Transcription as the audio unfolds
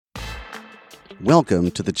Welcome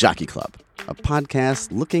to the Jockey Club, a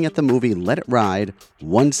podcast looking at the movie Let It Ride,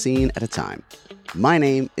 one scene at a time. My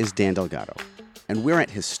name is Dan Delgado, and we're at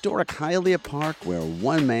historic Hialeah Park where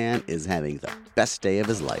one man is having the best day of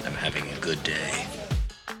his life. I'm having a good day.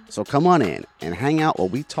 So come on in and hang out while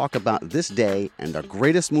we talk about this day and the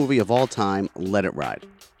greatest movie of all time, Let It Ride.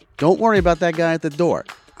 Don't worry about that guy at the door.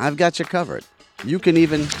 I've got you covered. You can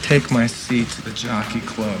even take my seat to the Jockey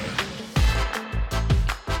Club.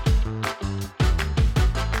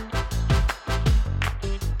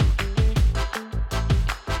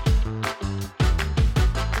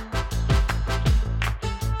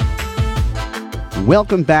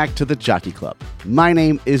 Welcome back to the Jockey Club. My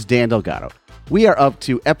name is Dan Delgado. We are up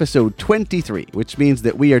to episode 23, which means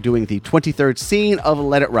that we are doing the 23rd scene of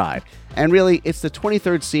Let It Ride. And really, it's the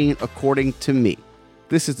 23rd scene according to me.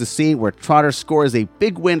 This is the scene where Trotter scores a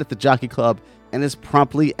big win at the Jockey Club and is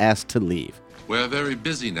promptly asked to leave. We're very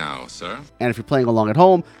busy now, sir. And if you're playing along at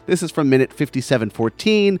home, this is from minute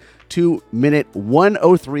 57:14 to minute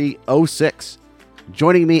 103:06.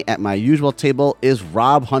 Joining me at my usual table is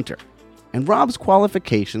Rob Hunter. And Rob's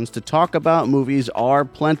qualifications to talk about movies are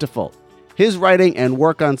plentiful. His writing and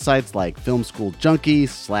work on sites like Film School Junkie,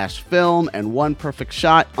 /Film, and One Perfect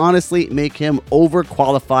Shot honestly make him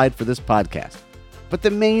overqualified for this podcast. But the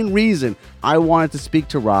main reason I wanted to speak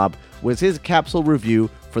to Rob was his capsule review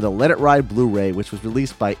for the Let It Ride Blu-ray, which was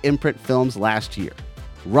released by Imprint Films last year.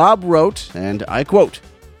 Rob wrote, and I quote,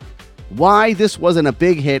 "Why this wasn't a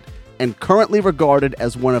big hit and currently regarded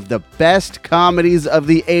as one of the best comedies of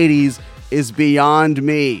the 80s is beyond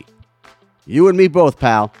me." You and me both,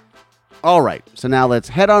 pal. All right, so now let's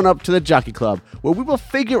head on up to the Jockey Club, where we will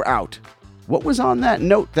figure out what was on that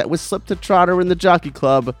note that was slipped to Trotter in the Jockey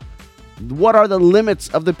Club, what are the limits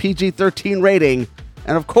of the PG-13 rating,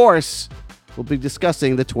 and of course, we'll be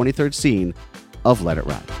discussing the 23rd scene of Let It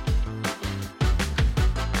Ride.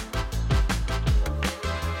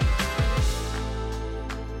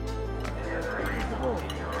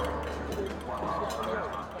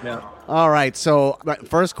 Yeah. All right, so my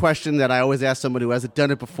first question that I always ask someone who hasn't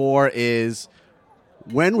done it before is,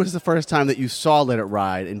 when was the first time that you saw Let It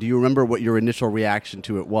Ride, and do you remember what your initial reaction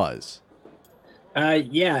to it was?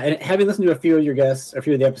 Yeah, and having listened to a few of your guests, a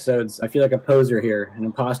few of the episodes, I feel like a poser here, an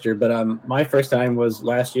imposter, but my first time was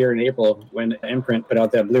last year in April when Imprint put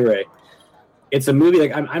out that Blu-ray. It's a movie,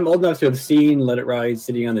 like I'm old enough to have seen Let It Ride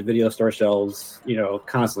sitting on the video store shelves,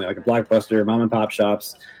 constantly, like a Blockbuster, mom and pop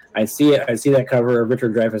shops. I see that cover of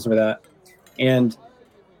Richard Dreyfuss with that. And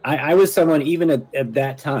I was someone, even at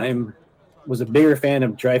that time, was a bigger fan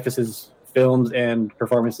of Dreyfuss's films and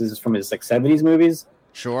performances from his 70s movies.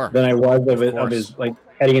 Sure. Than I was of his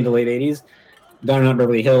heading into late 80s. Down and Out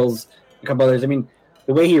Beverly Hills, a couple others. I mean,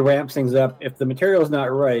 the way he ramps things up, if the material is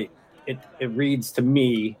not right, it read to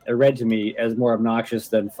me as more obnoxious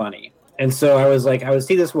than funny. And so I was like, I would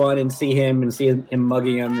see this one and see him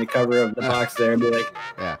mugging on the cover of the box there and be like,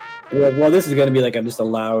 yeah, well, this is going to be like just a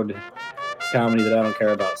loud comedy that I don't care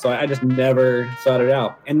about. So I just never sought it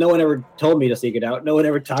out. And no one ever told me to seek it out. No one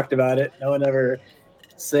ever talked about it. No one ever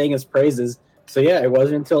sang its praises. So yeah, it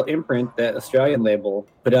wasn't until Imprint, that Australian label,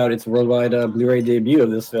 put out its worldwide Blu-ray debut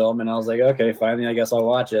of this film. And I was like, okay, finally, I guess I'll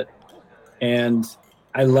watch it. And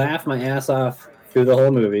I laughed my ass off through the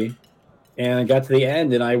whole movie. And I got to the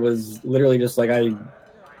end, and I was literally just like,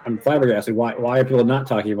 I'm flabbergasted. Why are people not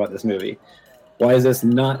talking about this movie? Why is this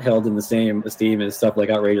not held in the same esteem as stuff like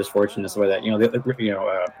Outrageous Fortune and stuff like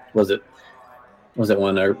that? Was it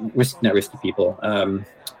one? Not Risky People.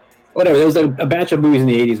 Whatever. There was a batch of movies in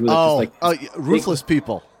the 80s. Ruthless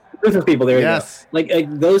People. Ruthless People. There yes. You go.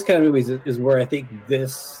 Like those kind of movies is where I think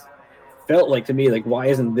this felt like to me, like, why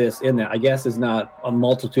isn't this in there? I guess it's not a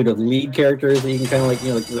multitude of lead characters that you can kind of like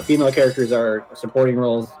the female characters are supporting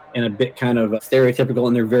roles and a bit kind of stereotypical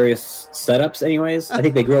in their various setups anyways. I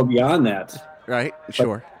think they grow beyond that. Right.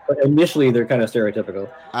 Sure. But initially they're kind of stereotypical.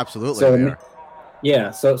 Absolutely. So,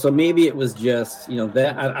 yeah. So maybe it was just,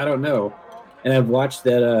 that I don't know. And I've watched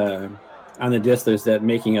that on the disc, there's that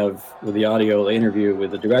making of with the audio interview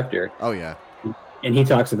with the director. Oh yeah. And he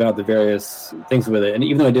talks about the various things with it. And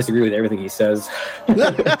even though I disagree with everything he says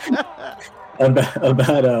about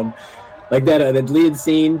like that lead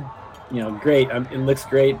scene, great. It looks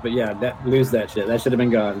great, but yeah, lose that shit. That should have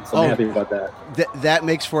been gone. So I'm happy about that. That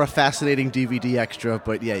makes for a fascinating DVD extra.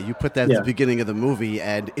 But yeah, you put that at the beginning of the movie,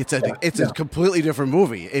 and it's a completely different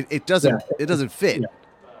movie. It doesn't fit. Yeah.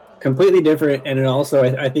 Completely different, and it also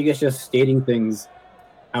I think it's just stating things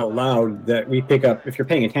out loud that we pick up, if you're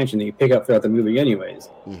paying attention, that you pick up throughout the movie anyways.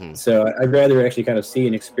 Mm-hmm. So I'd rather actually kind of see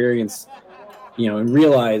and experience and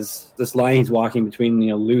realize this line he's walking between,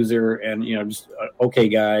 loser and, just an okay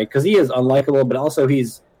guy, because he is unlikable, but also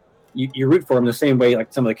you root for him the same way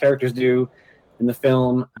like some of the characters do in the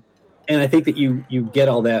film. And I think that you get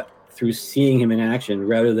all that through seeing him in action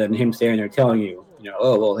rather than him standing there telling you,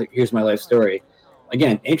 oh, well, here's my life story.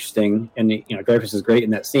 Again, interesting. And, Dreyfuss is great in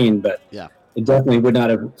that scene, but yeah, it definitely would not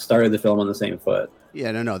have started the film on the same foot.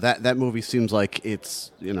 Yeah, no. That movie seems like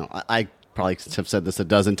it's, I probably have said this a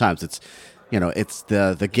dozen times. It's, it's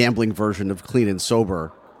the gambling version of Clean and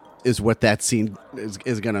Sober is what that scene is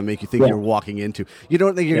going to make you think you're walking into. You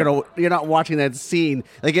don't think you're not watching that scene.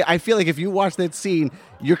 Like, I feel like if you watch that scene,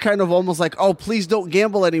 you're kind of almost like, oh, please don't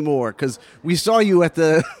gamble anymore, because we saw you at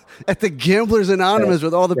the at the Gamblers Anonymous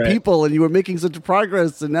with all the people, and you were making such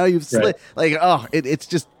progress, and now you've slid. Like, oh, it's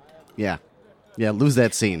just, lose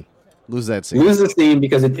that scene. Lose the scene,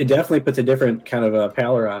 because it definitely puts a different kind of a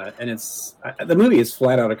pallor on it. And the movie is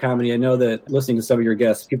flat out a comedy. I know that listening to some of your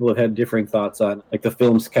guests, people have had differing thoughts on like the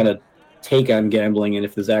film's kind of take on gambling, and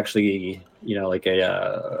if there's actually, like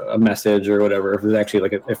a message or whatever, if there's actually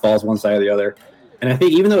like it falls one side or the other. And I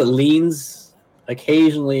think even though it leans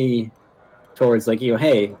occasionally towards like,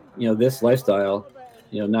 hey, this lifestyle,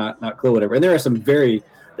 not cool, whatever. And there are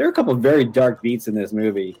a couple of very dark beats in this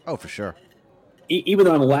movie. Oh, for sure. Even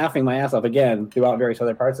though I'm laughing my ass off again throughout various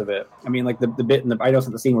other parts of it. I mean, like the bit I know it's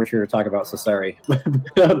not the scene we're here to talk about, so sorry.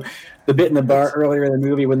 The bit in the bar earlier in the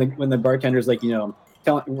movie when the bartender's like,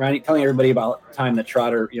 telling everybody about the time that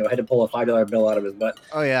Trotter, had to pull a $5 bill out of his butt.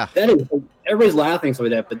 Oh yeah, that is, everybody's laughing so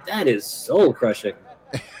that, but that is soul crushing.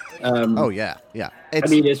 Oh yeah.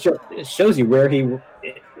 It shows you where he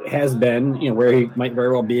has been, where he might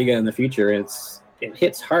very well be again in the future. It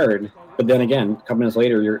hits hard. But then again, a couple minutes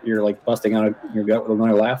later, you're like busting out of your gut with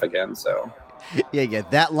another laugh again. So, yeah,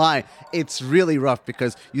 that line, it's really rough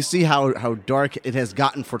because you see how dark it has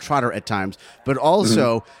gotten for Trotter at times, but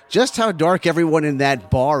also just how dark everyone in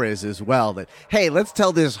that bar is as well. That, hey, let's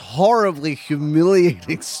tell this horribly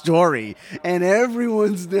humiliating story, and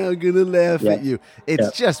everyone's now gonna laugh at you.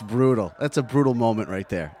 It's just brutal. That's a brutal moment right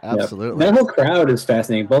there. Absolutely. That whole crowd is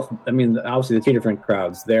fascinating. Obviously the two different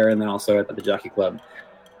crowds there, and then also at the Jockey Club.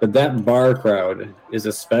 But that bar crowd is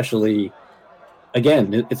especially,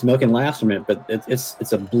 again, it's milk and laughs from it, but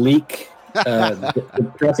it's a bleak,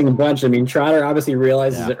 depressing bunch. I mean, Trotter obviously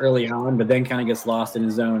realizes it early on, but then kind of gets lost in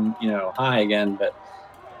his own, high again. But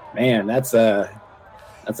man, the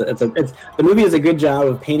movie does a good job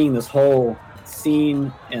of painting this whole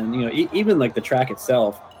scene, and even like the track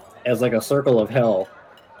itself as like a circle of hell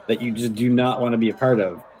that you just do not want to be a part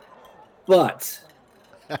of. But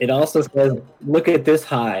it also says, look at this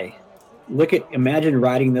high. Imagine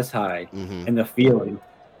riding this high and the feeling.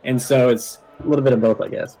 And so it's a little bit of both, I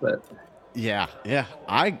guess. But yeah.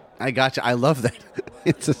 I got you. I love that.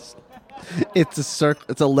 It's a circle.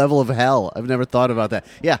 It's a level of hell. I've never thought about that.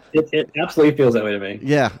 Yeah. It absolutely feels that way to me.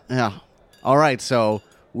 Yeah. All right. So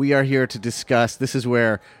we are here to discuss. This is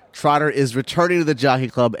where Trotter is returning to the Jockey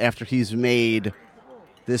Club after he's made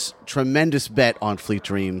this tremendous bet on Fleet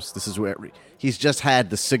Dreams. This is where he's just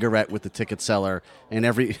had the cigarette with the ticket seller, and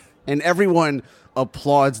everyone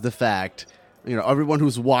applauds the fact, everyone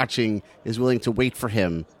who's watching is willing to wait for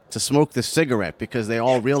him to smoke the cigarette because they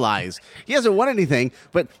all realize he hasn't won anything,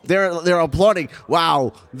 but they're applauding.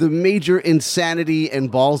 Wow, the major insanity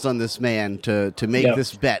and balls on this man to make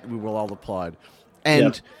this bet. We will all applaud.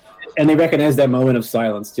 And they recognize that moment of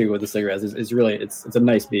silence too with the cigarettes. It's really it's a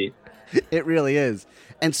nice beat. It really is.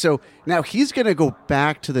 And so now he's going to go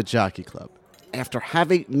back to the Jockey Club after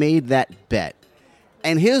having made that bet.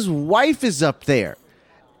 And his wife is up there.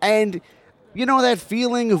 And you know that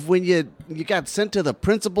feeling of when you got sent to the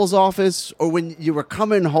principal's office, or when you were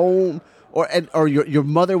coming home, or your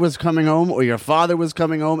mother was coming home, or your father was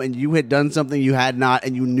coming home, and you had done something you had not,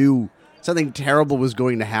 and you knew something terrible was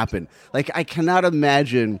going to happen. Like, I cannot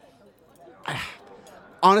imagine.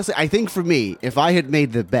 Honestly, I think for me, if I had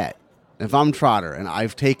made the bet, if I'm Trotter and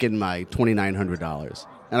I've taken my $2,900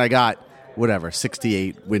 and I got,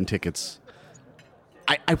 68 win tickets,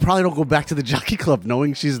 I probably don't go back to the Jockey Club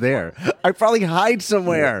knowing she's there. I probably hide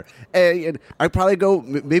somewhere. And I probably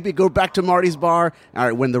go back to Marty's bar. All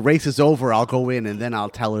right, when the race is over, I'll go in and then I'll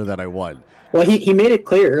tell her that I won. Well, he made it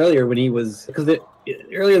clear earlier when he was, because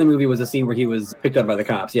earlier in the movie was a scene where he was picked up by the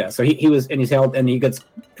cops. Yeah, so he was, and he's held, and he gets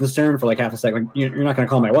concerned for like half a second. Like, you're not going to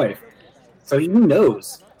call my wife. So he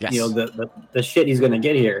knows, the shit he's going to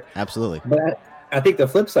get here. Absolutely. But I think the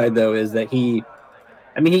flip side, though, is that he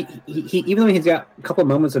even though he's got a couple of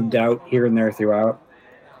moments of doubt here and there throughout,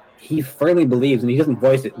 he firmly believes, and he doesn't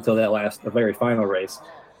voice it until the very final race,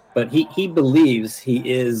 but he believes he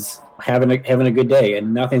is having a good day,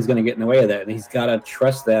 and nothing's going to get in the way of that. And he's got to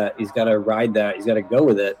trust that. He's got to ride that. He's got to go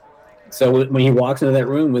with it. So when he walks into that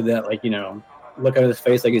room with that, like, look at his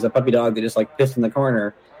face like he's a puppy dog that just like pissed in the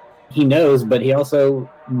corner, he knows, but he also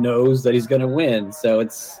knows that he's going to win. So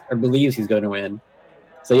or believes he's going to win.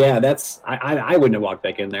 So yeah, I wouldn't have walked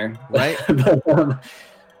back in there, right? But,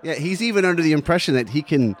 yeah, he's even under the impression that he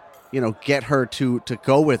can, get her to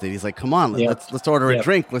go with it. He's like, come on, let's order a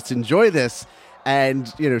drink, let's enjoy this.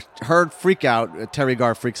 And her freak out. Terry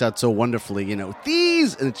Garr freaks out so wonderfully.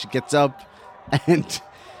 These, and she gets up, and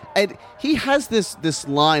he has this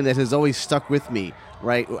line that has always stuck with me.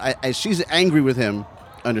 Right, as she's angry with him,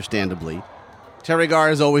 understandably. Terry Garr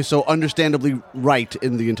is always so understandably right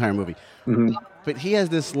in the entire movie. Mm-hmm. But he has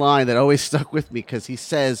this line that always stuck with me because he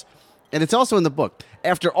says, and it's also in the book,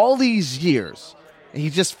 after all these years, I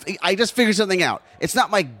just figured something out. It's not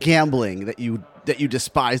my gambling that you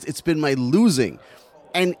despised. It's been my losing.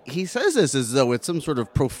 And he says this as though it's some sort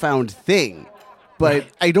of profound thing, but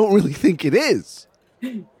I don't really think it is.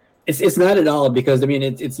 It's not at all, because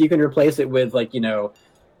it's you can replace it with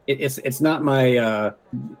it's not my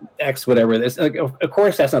X whatever. Of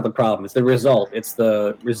course that's not the problem. It's the result. It's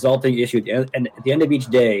the resulting issue. And at the end of each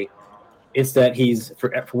day, it's that he's for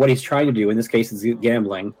what he's trying to do. In this case, it's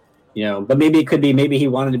gambling. But maybe it could be he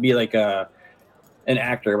wanted to be like an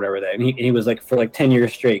actor or whatever that. And he was like for 10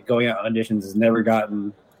 years straight going out auditions, has never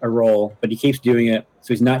gotten a role, but he keeps doing it.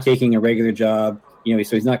 So he's not taking a regular job. So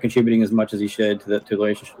he's not contributing as much as he should to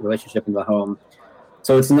the relationship in the home.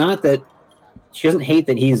 So it's not that she doesn't hate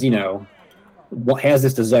that he's, has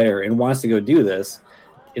this desire and wants to go do this.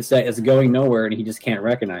 It's that it's going nowhere and he just can't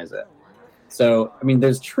recognize it. So,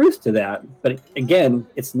 there's truth to that. But again,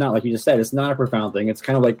 it's not like you just said, it's not a profound thing. It's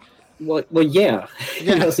kind of like, well, yeah.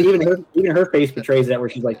 So even her face betrays that, where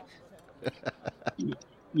she's like,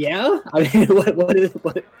 yeah?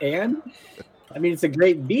 What, and? It's a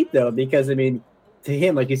great beat, though, because, to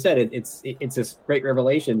him, like you said, it's this great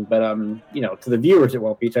revelation, but to the viewers it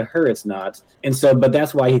won't be. To her, it's not. And so, but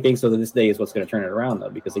that's why he thinks so that this day is what's going to turn it around, though,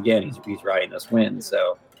 because again, he's riding this wind.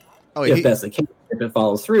 So, if that's the case, if it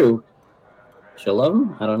follows through, she'll love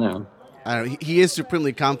him. I don't know. He is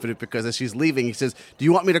supremely confident, because as she's leaving, he says, "Do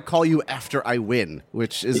you want me to call you after I win?"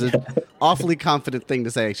 Which is an awfully confident thing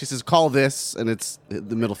to say. She says, "Call this," and it's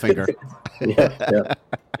the middle finger. Yeah.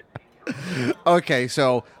 Okay,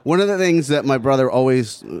 so one of the things that my brother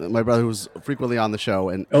who's frequently on the show,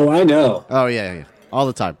 and I know. Oh yeah, all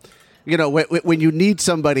the time. When you need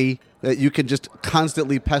somebody that you can just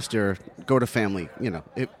constantly pester, go to family.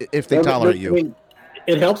 If they tolerate you.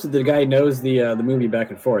 It helps that the guy knows the movie back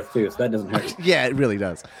and forth too, so that doesn't hurt. Yeah, it really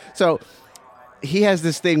does. So he has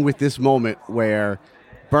this thing with this moment where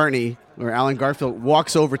Bernie, or Alan Garfield,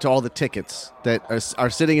 walks over to all the tickets that are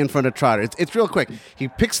sitting in front of Trotter. It's real quick. He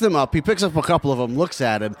picks them up. He picks up a couple of them, looks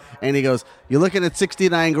at him, and he goes, "You're looking at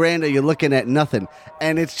 69 grand, or you're looking at nothing."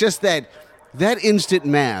 And it's just that instant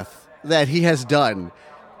math that he has done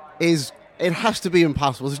it has to be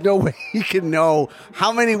impossible. There's no way he can know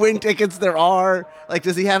how many win tickets there are. Like,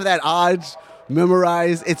 does he have that odds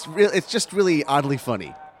memorized? It's just really oddly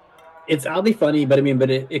funny. It's oddly funny, but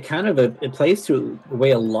it kind of it plays to the way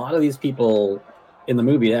a lot of these people in the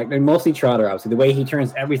movie act. Mostly Trotter, obviously. The way he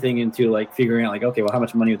turns everything into like figuring out, like, okay, well, how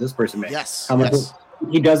much money would this person make? Yes. How much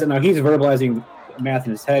he does it now? He's verbalizing math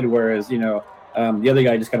in his head, whereas the other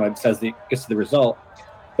guy just kind of gets to the result.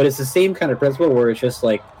 But it's the same kind of principle where it's just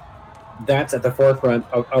like that's at the forefront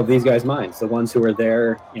of these guys' minds. The ones who are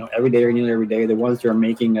there, every day or nearly every day. The ones who are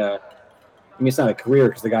making it's not a career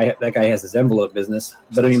because that guy has his envelope business.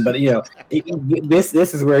 But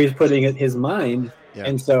this is where he's putting his mind. Yeah.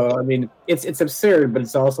 And so it's absurd, but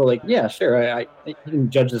it's also like, yeah, sure, I can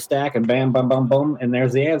judge the stack and bam, bam, bam, boom, and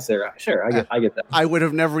there's the answer. Sure, I get that. I would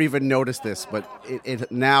have never even noticed this, but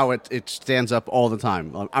now it stands up all the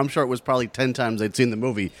time. I'm sure it was probably 10 times I'd seen the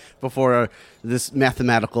movie before this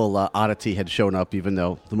mathematical oddity had shown up, even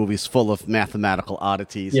though the movie's full of mathematical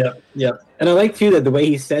oddities. Yeah. And I like, too, that the way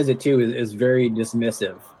he says it, too, is very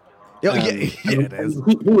dismissive. It is.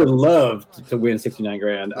 He would love to win 69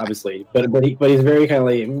 grand, obviously, but he's very kind of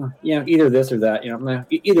like, either this or that,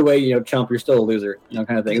 either way, chump, you're still a loser,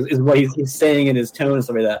 kind of thing is what he's saying in his tone and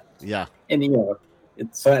stuff like that. Yeah. And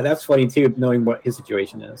that's funny too, knowing what his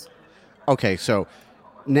situation is. Okay, so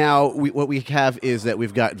now what we have is that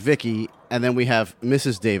we've got Vicky, and then we have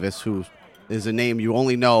Mrs. Davis, who is a name you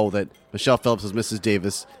only know that Michelle Phillips is Mrs.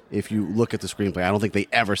 Davis if you look at the screenplay. I don't think they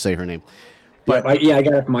ever say her name. But I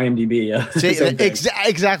got it from IMDb. Yeah,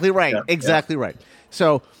 exactly right. Yeah, exactly right.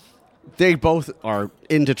 So they both are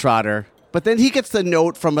into Trotter, but then he gets the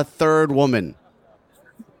note from a third woman.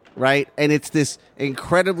 right? And it's this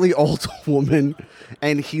incredibly old woman,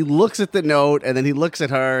 and he looks at the note, and then he looks at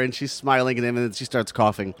her, and she's smiling at him, and then she starts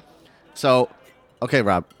coughing. So, okay,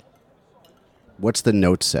 Rob, what's the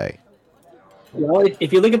note say? Well,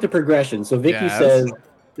 if you look at the progression, so Vicky says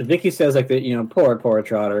like that, poor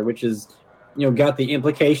Trotter, which is, got the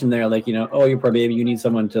implication there, like, oh, you're poor baby, you need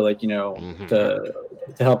someone to like, to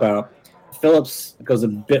help out. Phillips goes a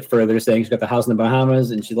bit further, saying she's got the house in the Bahamas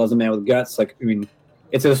and she loves a man with guts. Like, I mean,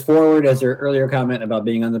 it's as forward as her earlier comment about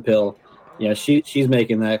being on the pill. Yeah, she's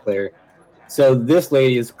making that clear. So this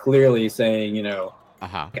lady is clearly saying,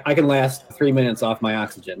 I can last 3 minutes off my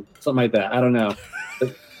oxygen, something like that. I don't know.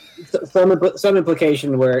 Some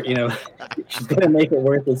implication where she's gonna make it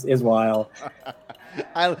worth his while.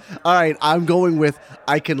 All right, I'm going with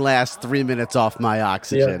I can last 3 minutes off my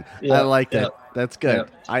oxygen. I like that. That's good.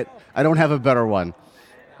 I don't have a better one.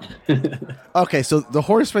 Okay, so the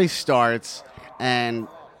horse race starts, and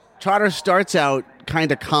Trotter starts out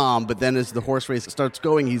kind of calm, but then as the horse race starts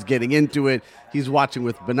going, he's getting into it. He's watching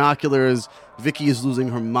with binoculars. Vicky is losing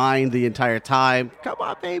her mind the entire time. Come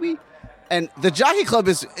on, baby. And the Jockey Club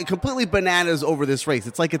is completely bananas over this race.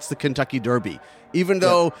 It's like it's the Kentucky Derby, even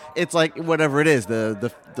though it's like whatever it is,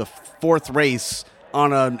 the fourth race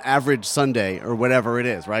on an average Sunday or whatever it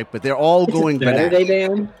is, right? But they're all going bananas. Saturday,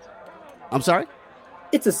 Dan? I'm sorry?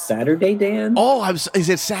 It's a Saturday, Dan? Oh, is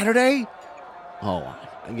it Saturday? Oh,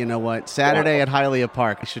 you know what? Saturday at Hialeah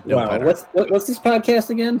Park. I should know better. What's this podcast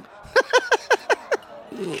again?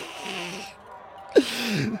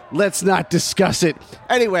 Let's not discuss it.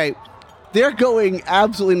 Anyway, they're going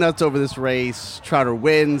absolutely nuts over this race. Trotter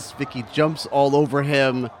wins. Vicky jumps all over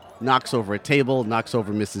him, knocks over a table, knocks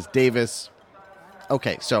over Mrs. Davis.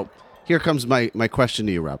 Okay, so here comes my question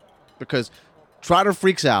to you, Rob. Because Trotter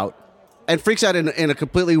freaks out, and freaks out in a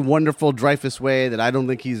completely wonderful Dreyfuss way that I don't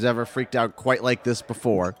think he's ever freaked out quite like this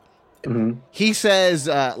before. Mm-hmm. He says,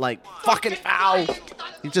 fucking foul.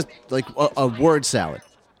 He's just like a word salad.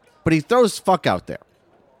 But he throws fuck out there.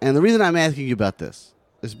 And the reason I'm asking you about this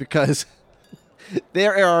is because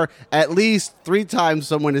there are at least 3 times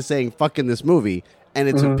someone is saying fuck in this movie, and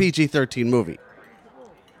it's a PG-13 movie.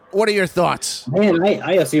 What are your thoughts? Man,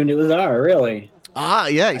 I assumed it was R, really. Ah,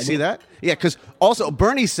 yeah, you see that? Yeah, because also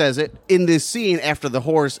Bernie says it in this scene after the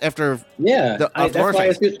horse, that's why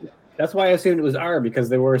I assumed it was R, because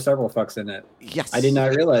there were several fucks in it. Yes. I did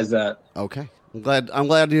not realize that. Okay. I'm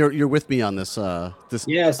glad you're with me on this.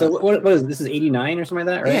 Yeah, so what is this? Is 89 or something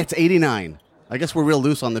like that, right? Yeah, it's 89. I guess we're real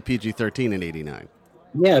loose on the PG-13 in 89.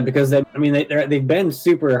 Yeah, because they've been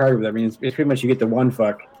super hard with it. I mean, it's pretty much you get the one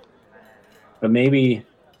fuck. But maybe,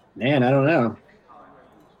 man, I don't know.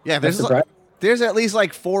 Yeah, there's at least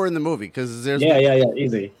like 4 in the movie because there's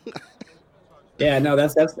easy. Yeah, no,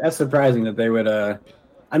 that's surprising that they would. I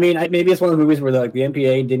mean, maybe it's one of the movies where the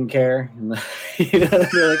MPA didn't care.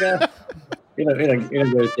 They're like,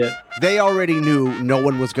 They already knew no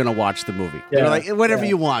one was going to watch the movie. They're like, whatever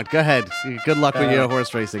you want, go ahead. Good luck with your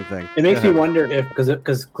horse racing thing. It makes me wonder if,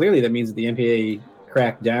 because clearly that means that the MPA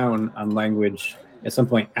cracked down on language at some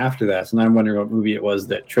point after that. So now I'm wondering what movie it was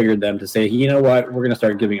that triggered them to say, you know what, we're going to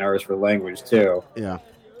start giving R's for language too. Yeah.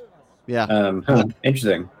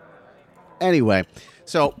 Interesting. Anyway,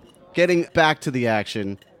 so getting back to the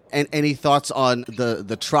action, and any thoughts on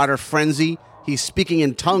the Trotter frenzy? He's speaking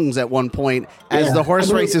in tongues at one point as the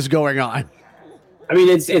horse race is going on. I mean,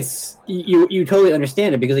 it's you totally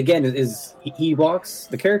understand it because again, he walks,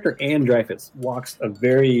 the character and Dreyfuss walks a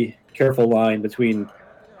very careful line between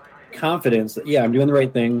confidence that I'm doing the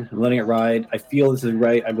right thing, I'm letting it ride, I feel this is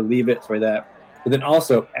right, I believe it, so that. But then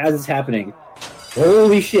also, as it's happening,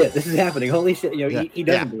 holy shit, this is happening, holy shit, he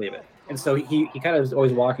doesn't believe it, and so he kind of is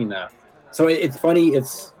always walking that. So it's funny,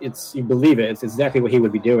 it's you believe it, it's exactly what he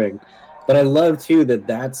would be doing. But I love too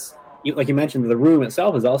that's like you mentioned, the room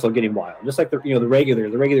itself is also getting wild. Just like the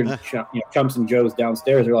regular chumps and Joes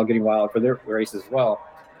downstairs are all getting wild for their races as well.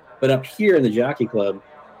 But up here in the Jockey Club,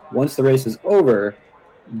 once the race is over,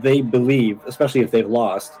 they believe, especially if they've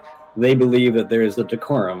lost, they believe that there is a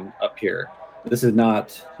decorum up here. This is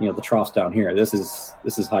not the troughs down here. This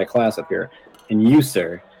is high class up here, and you,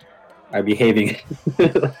 sir, are behaving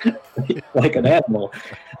like an animal.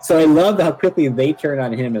 So I love how quickly they turn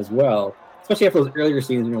on him as well, especially after those earlier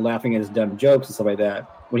scenes when you're laughing at his dumb jokes and stuff like that.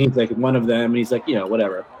 When he's like one of them, and he's like,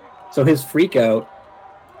 whatever. So his freak out,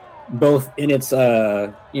 both in its,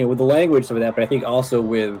 with the language stuff like that, but I think also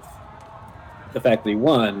with the fact that he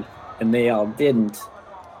won and they all didn't.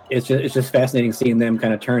 It's just fascinating seeing them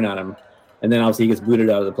kind of turn on him, and then obviously he gets booted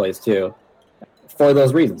out of the place too. For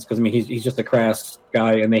those reasons, because I mean he's just a crass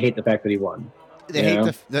guy, and they hate the fact that he won.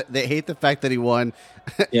 They hate the fact that he won.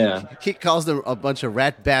 Yeah. He calls them a bunch of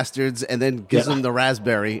rat bastards and then gives them the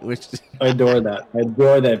raspberry, which I adore that. I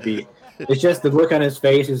adore that beat. It's just the look on his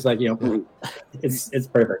face is like, it's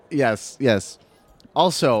perfect. Yes.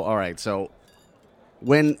 Also, all right, so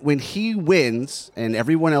when he wins and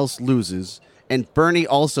everyone else loses, and Bernie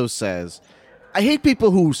also says, I hate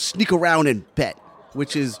people who sneak around and bet,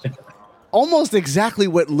 which is almost exactly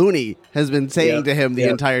what Looney has been saying to him the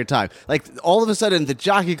entire time. Like, all of a sudden, the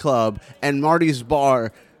Jockey Club and Marty's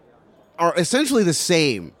Bar are essentially the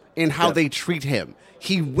same in how they treat him.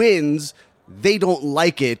 He wins, they don't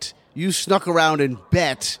like it, you snuck around and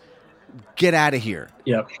bet, get out of here.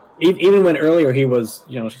 Yeah. Even when earlier he was,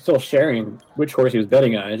 still sharing which horse he was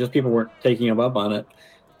betting on, just people weren't taking him up on it.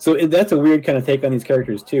 So that's a weird kind of take on these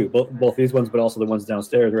characters, too. Both these ones, but also the ones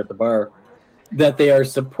downstairs or at the bar. That they are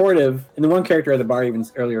supportive, and the one character at the bar even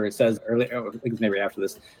earlier I think it's maybe after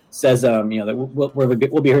this, says that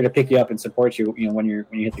we'll be here to pick you up and support you, when you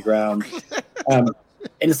hit the ground. And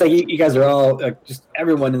it's like you guys are all just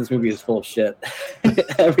everyone in this movie is full of shit,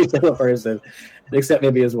 every single person, except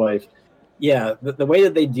maybe his wife. Yeah, the way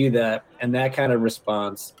that they do that and that kind of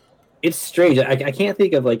response, it's strange. I can't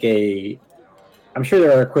think of I'm sure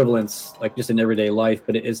there are equivalents like just in everyday life,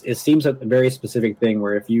 but it seems a very specific thing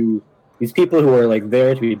where if these people who are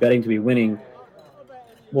there to be betting, to be winning,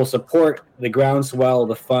 will support the groundswell,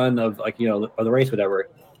 the fun of of the race, whatever.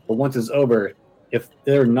 But once it's over, if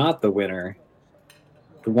they're not the winner,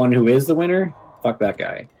 the one who is the winner, fuck that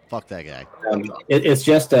guy. Fuck that guy. It's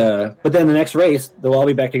just but then the next race, they'll all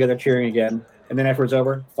be back together cheering again. And then after it's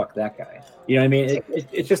over, fuck that guy. You know what I mean?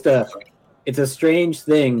 It's just it's a strange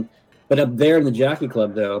thing. But up there in the Jockey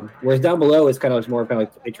Club, though, whereas down below, it's kind of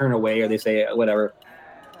like they turn away or they say whatever.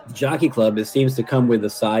 Jockey Club, it seems to come with the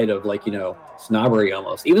side of snobbery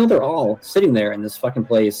almost, even though they're all sitting there in this fucking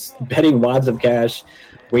place betting wads of cash,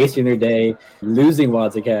 wasting their day, losing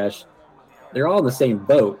wads of cash. They're all in the same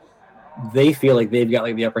boat. They feel like they've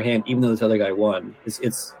got the upper hand, even though this other guy won.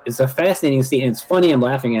 It's a fascinating scene. It's funny. I'm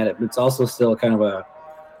laughing at it, but it's also still kind of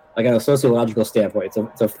on a sociological standpoint.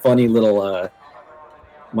 It's a funny little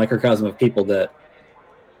microcosm of people that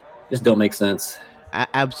just don't make sense.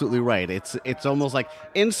 Absolutely right. It's almost like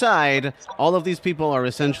inside, all of these people are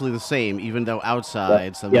essentially the same, even though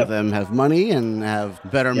outside, some of them have money and have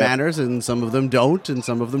better manners, and some of them don't, and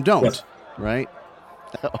some of them don't. Right?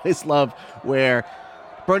 I always love where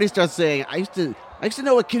Bernie starts saying, I used to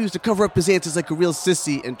know a kid who used to cover up his answers like a real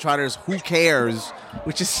sissy, and Trotter's "Who cares?"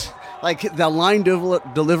 which is like the line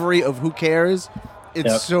delivery of "Who cares?"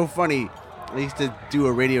 It's so funny. I used to do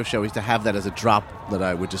a radio show. I used to have that as a drop that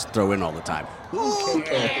I would just throw in all the time. Who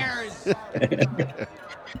cares?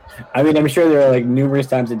 I mean, I'm sure there are numerous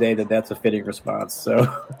times a day that's a fitting response. So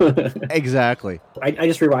exactly. I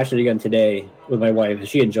just rewatched it again today with my wife, and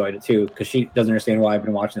she enjoyed it too because she doesn't understand why I've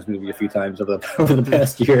been watching this movie a few times over the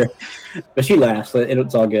past year. But she laughs.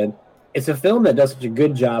 It's all good. It's a film that does such a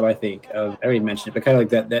good job, I think. I already mentioned it, but kind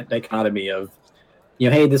of like that dichotomy of,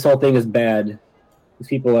 hey, this whole thing is bad. These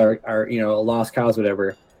people are a lost cause,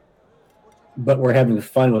 whatever. But we're having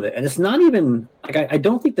fun with it, and it's not even I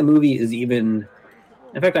don't think the movie is even.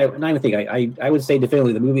 In fact, I would say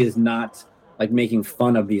definitively the movie is not making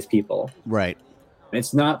fun of these people. Right.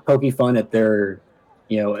 It's not poking fun at their,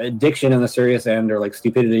 addiction on the serious end or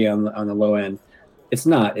stupidity on the low end. It's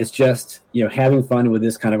not. It's just having fun with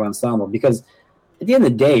this kind of ensemble because at the end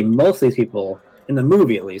of the day, most of these people in the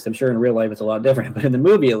movie, at least, I'm sure in real life it's a lot different, but in the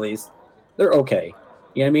movie at least, they're okay.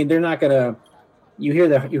 You know what I mean? They're not gonna. You hear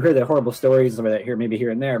the horrible stories of that here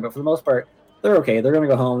and there, but for the most part, they're okay. They're gonna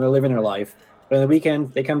go home. They're living their life. But on the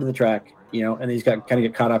weekend, they come to the track, and they just kind of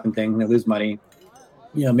get caught up in things and they lose money.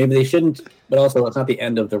 Maybe they shouldn't, but also it's not the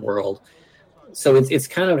end of the world. So it's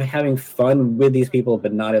kind of having fun with these people,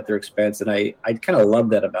 but not at their expense. And I kind of love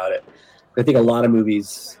that about it. I think a lot of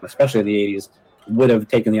movies, especially in the 80s, would have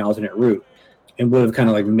taken the alternate route and would have kind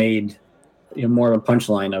of made more of a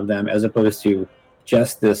punchline of them as opposed to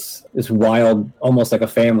just this wild, almost like a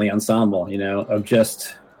family ensemble, of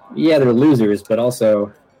just, they're losers, but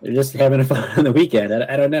also they're just having fun on the weekend.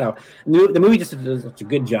 I don't know. The movie just does such a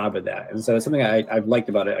good job of that. And so it's something I've liked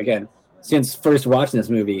about it, again, since first watching this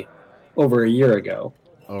movie over a year ago.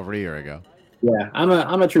 Yeah,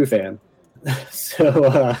 I'm a true fan.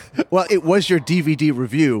 So, well, it was your DVD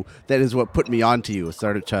review that is what put me onto you.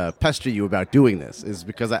 Started to pester you about doing this is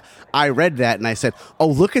because I read that and I said, "Oh,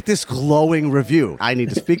 look at this glowing review! I need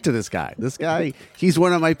to speak to this guy. This guy, he's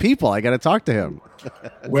one of my people. I got to talk to him."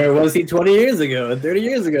 Where was he 20 years ago? 30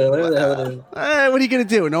 years ago? Whatever the hell it is. What are you gonna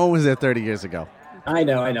do? No one was there 30 years ago. I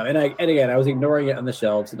know, and again, I was ignoring it on the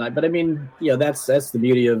shelves, but I mean, that's the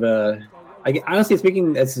beauty of Honestly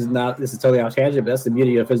speaking, this is totally off tangent, but that's the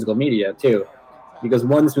beauty of physical media too, because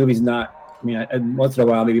one, this movie's not. I mean, once in a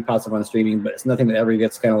while, maybe pops up on streaming, but it's nothing that ever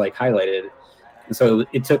gets kind of like highlighted. And so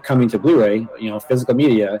it took coming to Blu-ray, physical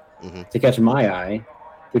media, to catch my eye,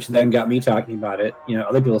 which then got me talking about it.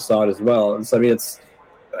 Other people saw it as well, and so I mean,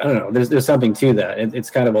 I don't know. There's something to that. It's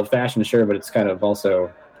kind of old-fashioned, sure, but it's kind of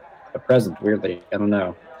also a present. Weirdly, I don't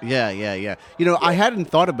know. Yeah. I hadn't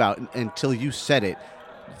thought about until you said it.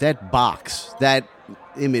 That box, that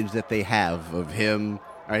image that they have of him.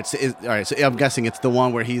 All right, so I'm guessing it's the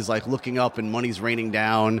one where he's like looking up and money's raining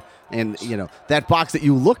down, and that box that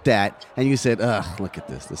you looked at and you said, "Ugh, look at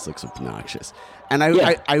this. This looks obnoxious." And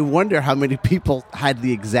I wonder how many people had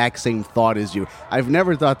the exact same thought as you. I've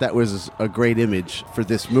never thought that was a great image for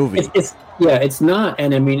this movie. It's not.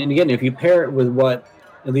 And I mean, and again, if you pair it with what,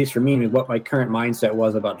 at least for me, with what my current mindset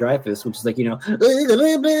was about Dreyfuss, which is like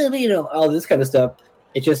all this kind of stuff,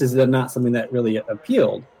 it just is not something that really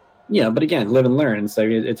appealed. But again, live and learn. And so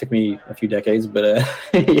it took me a few decades, but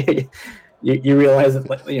you realize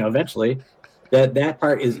that, eventually that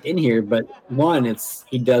part is in here. But one,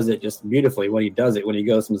 he does it just beautifully when he does it, when he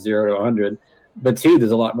goes from 0 to 100. But two,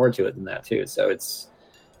 there's a lot more to it than that too. So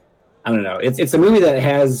I don't know. It's a movie that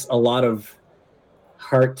has a lot of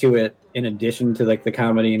heart to it, in addition to like the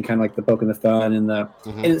comedy and kind of like the poke and the fun and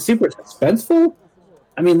and it's super suspenseful.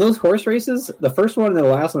 I mean, those horse races, the first one and the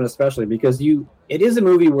last one especially, because it is a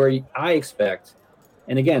movie where I expect,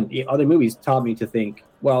 and again, other movies taught me to think,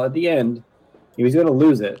 well, at the end, he was going to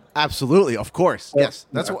lose it. Absolutely, of course, yes.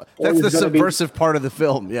 That's the subversive part of the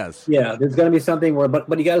film, yes. Yeah, there's going to be something where,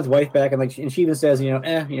 but he got his wife back, and she even says,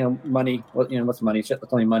 money, what's money? Shit,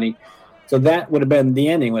 that's only money. So that would have been the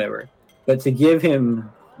ending, whatever. But to give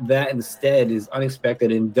him that instead is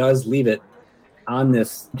unexpected and does leave it on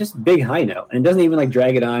this just big high note, and it doesn't even like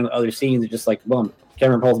drag it on with other scenes. It's just like boom,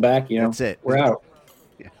 camera pulls back. That's it. We're out.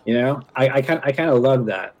 Yeah. I kind of love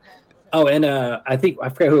that. Oh, and I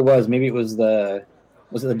forget who it was. Maybe it was it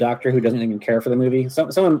the doctor who doesn't even care for the movie.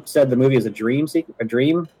 Someone said the movie is a dream. A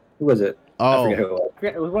dream. Who was it? Oh, I forget who it was.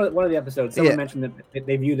 It was one of the episodes. Someone mentioned that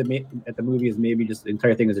they viewed the movie as maybe just the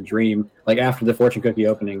entire thing as a dream, like after the fortune cookie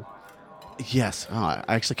opening. Yes. Oh, I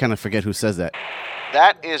actually kind of forget who says that.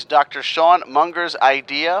 That is Dr. Sean Munger's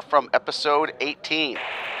idea from episode 18.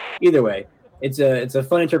 Either way, it's a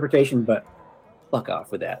fun interpretation, but fuck off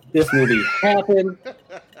with that. This movie happened.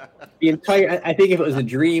 I think if it was a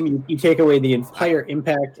dream, you take away the entire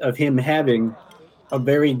impact of him having a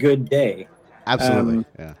very good day. Absolutely.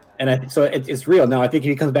 Yeah. And so it's real. Now, I think if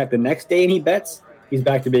he comes back the next day and he bets, he's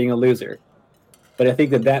back to being a loser. But I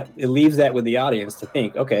think that it leaves that with the audience to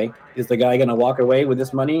think, okay, is the guy going to walk away with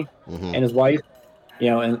this money and his wife,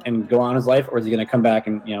 and go on his life, or is he going to come back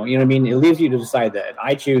and, you know what I mean? It leaves you to decide that.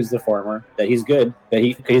 I choose the former, that he's good, that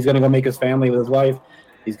he's going to go make his family with his wife.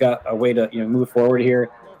 He's got a way to, move forward here.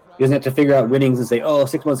 He doesn't have to figure out winnings and say,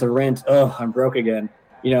 6 months of rent. Oh, I'm broke again.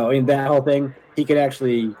 That whole thing, he could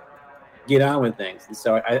actually get on with things. And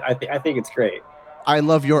so I think it's great. I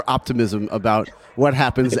love your optimism about what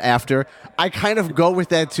happens after. I kind of go with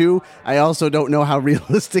that too. I also don't know how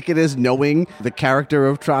realistic it is knowing the character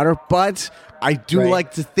of Trotter, but I do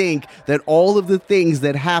like to think that all of the things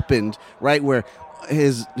that happened, right, where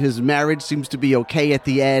his marriage seems to be okay at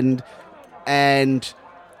the end, and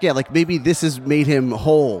yeah, like maybe this has made him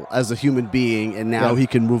whole as a human being, and now he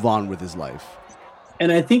can move on with his life.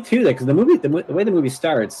 And I think too that because the way the movie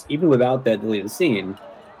starts, even without that deleted scene,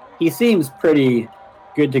 he seems pretty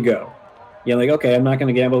good to go. Like, okay, I'm not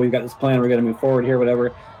going to gamble. We've got this plan. We're going to move forward here, whatever.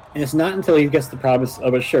 And it's not until he gets the promise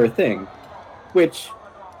of a sure thing, which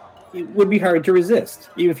it would be hard to resist,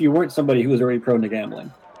 even if you weren't somebody who was already prone to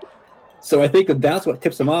gambling. So I think that's what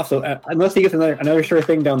tips him off. So unless he gets another sure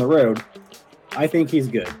thing down the road, I think he's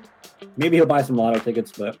good. Maybe he'll buy some lotto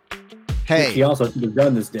tickets, but hey, he also should have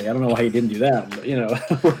done this day. I don't know why he didn't do that,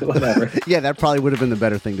 but whatever. Yeah, that probably would have been the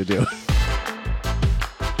better thing to do.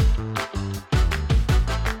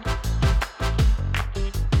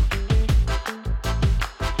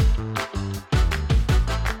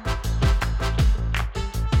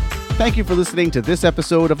 Thank you for listening to this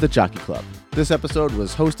episode of The Jockey Club. This episode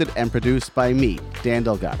was hosted and produced by me, Dan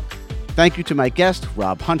Delgado. Thank you to my guest,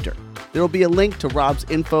 Rob Hunter. There will be a link to Rob's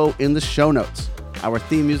info in the show notes. Our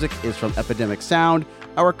theme music is from Epidemic Sound.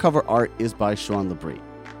 Our cover art is by Sean Labrie.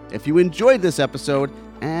 If you enjoyed this episode,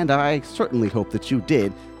 and I certainly hope that you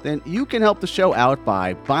did, then you can help the show out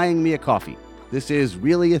by buying me a coffee. This is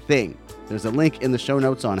really a thing. There's a link in the show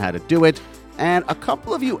notes on how to do it, and a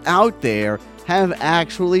couple of you out there have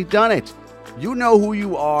actually done it. You know who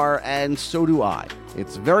you are, and so do I.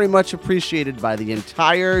 It's very much appreciated by the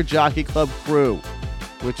entire Jockey Club crew.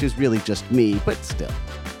 which is really just me, but still.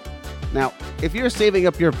 Now, if you're saving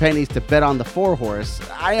up your pennies to bet on the 4-horse,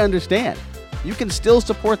 I understand. You can still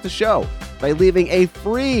support the show by leaving a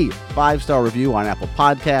free 5-star review on Apple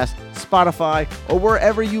Podcasts, Spotify, or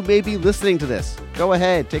wherever you may be listening to this. Go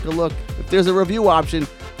ahead, take a look. If there's a review option,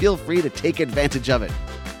 feel free to take advantage of it.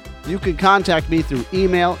 You can contact me through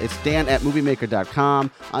email. It's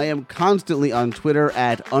dan@moviemaker.com. I am constantly on Twitter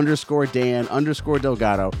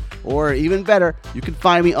 @_Dan_Delgado. Or even better, you can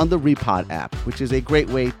find me on the Repod app, which is a great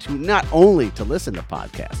way to not only to listen to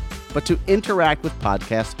podcasts, but to interact with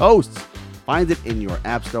podcast hosts. Find it in your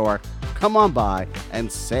app store. Come on by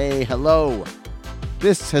and say hello.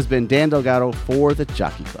 This has been Dan Delgado for the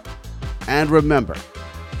Jockey Club. And remember,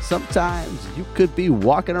 sometimes you could be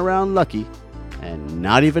walking around lucky and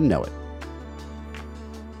not even know it.